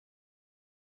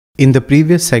In the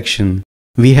previous section,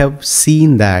 we have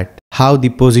seen that how the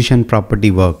position property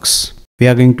works. We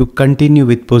are going to continue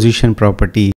with position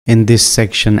property in this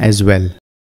section as well.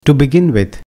 To begin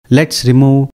with, let's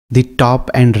remove the top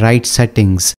and right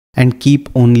settings and keep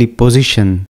only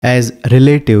position as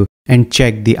relative and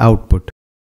check the output.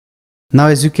 Now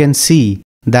as you can see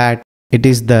that it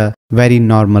is the very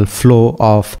normal flow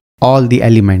of all the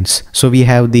elements. So we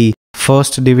have the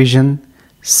first division,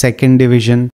 second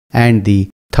division and the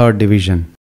third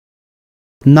division.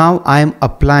 Now I am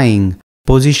applying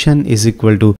position is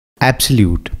equal to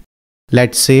absolute.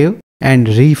 Let's save and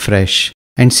refresh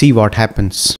and see what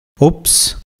happens.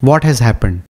 Oops, what has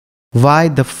happened? Why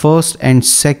the first and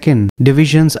second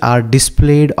divisions are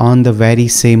displayed on the very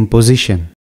same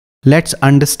position? Let's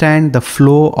understand the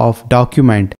flow of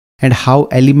document and how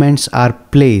elements are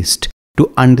placed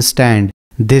to understand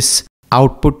this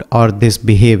output or this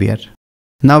behavior.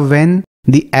 Now when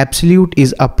the absolute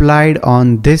is applied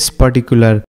on this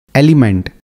particular element,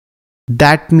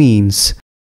 that means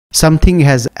something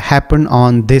has happened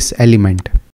on this element.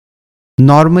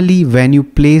 Normally when you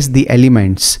place the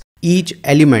elements, each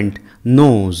element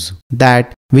knows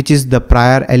that which is the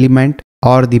prior element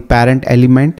or the parent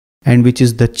element and which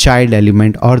is the child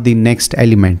element or the next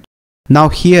element. Now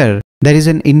here there is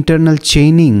an internal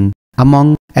chaining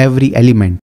among every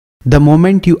element. The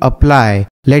moment you apply,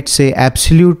 let's say,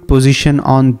 absolute position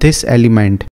on this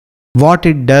element, what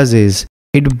it does is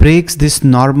it breaks this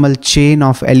normal chain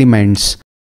of elements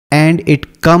and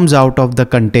it comes out of the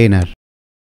container.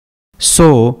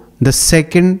 So the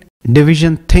second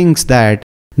division thinks that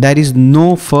there is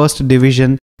no first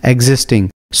division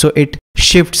existing. So it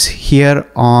shifts here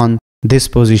on this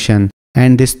position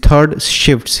and this third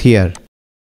shifts here.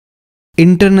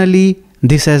 Internally,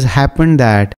 this has happened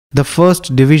that the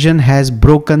first division has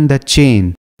broken the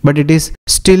chain, but it is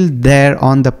still there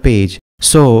on the page.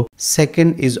 So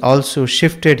second is also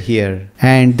shifted here,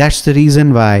 and that's the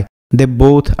reason why they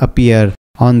both appear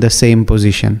on the same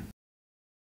position.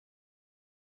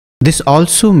 This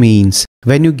also means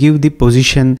when you give the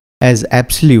position as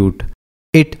absolute,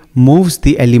 it moves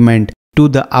the element to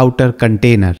the outer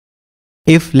container.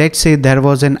 If let's say there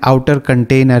was an outer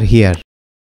container here,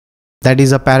 that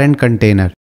is a parent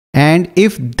container, and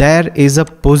if there is a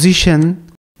position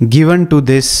given to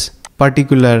this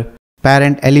particular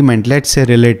parent element, let's say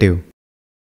relative,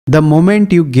 the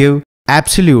moment you give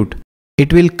absolute,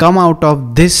 it will come out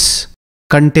of this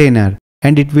container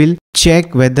and it will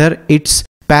check whether its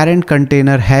parent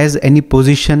container has any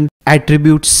position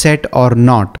attribute set or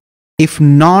not. If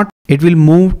not, it will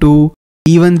move to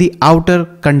even the outer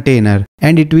container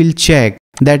and it will check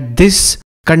that this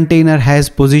container has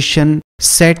position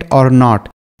set or not.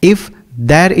 If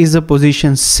there is a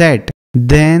position set,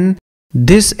 then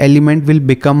this element will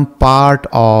become part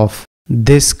of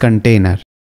this container.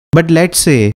 But let's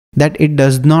say that it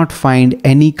does not find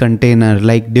any container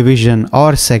like division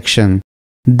or section,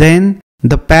 then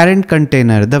the parent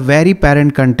container, the very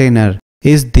parent container,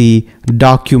 is the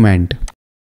document.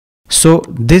 So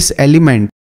this element,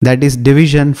 that is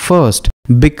division first,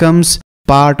 becomes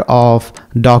part of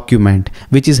document,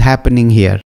 which is happening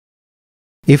here.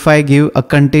 If I give a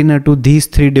container to these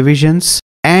three divisions,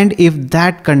 and if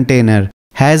that container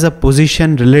has a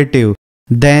position relative,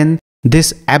 then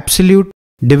this absolute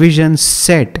division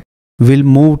set will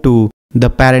move to the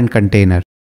parent container.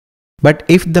 But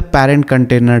if the parent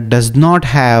container does not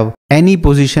have any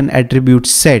position attribute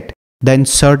set, then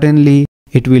certainly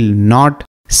it will not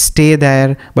stay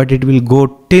there, but it will go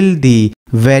till the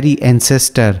very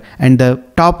ancestor, and the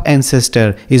top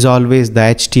ancestor is always the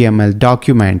HTML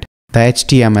document, the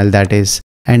HTML that is,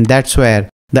 and that's where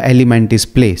the element is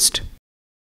placed.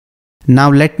 Now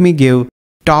let me give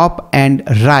top and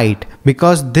right,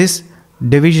 because this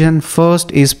division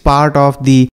first is part of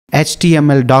the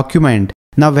HTML document.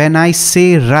 Now when I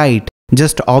say right,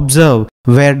 just observe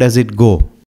where does it go.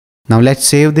 Now let's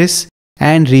save this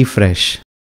and refresh.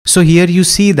 So here you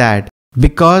see that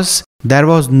because there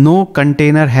was no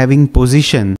container having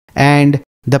position and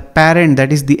the parent,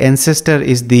 that is the ancestor,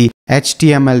 is the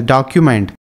HTML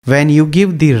document, when you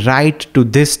give the right to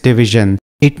this division,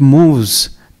 it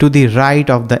moves to the right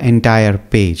of the entire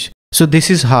page. So this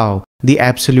is how the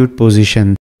absolute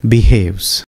position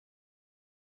behaves.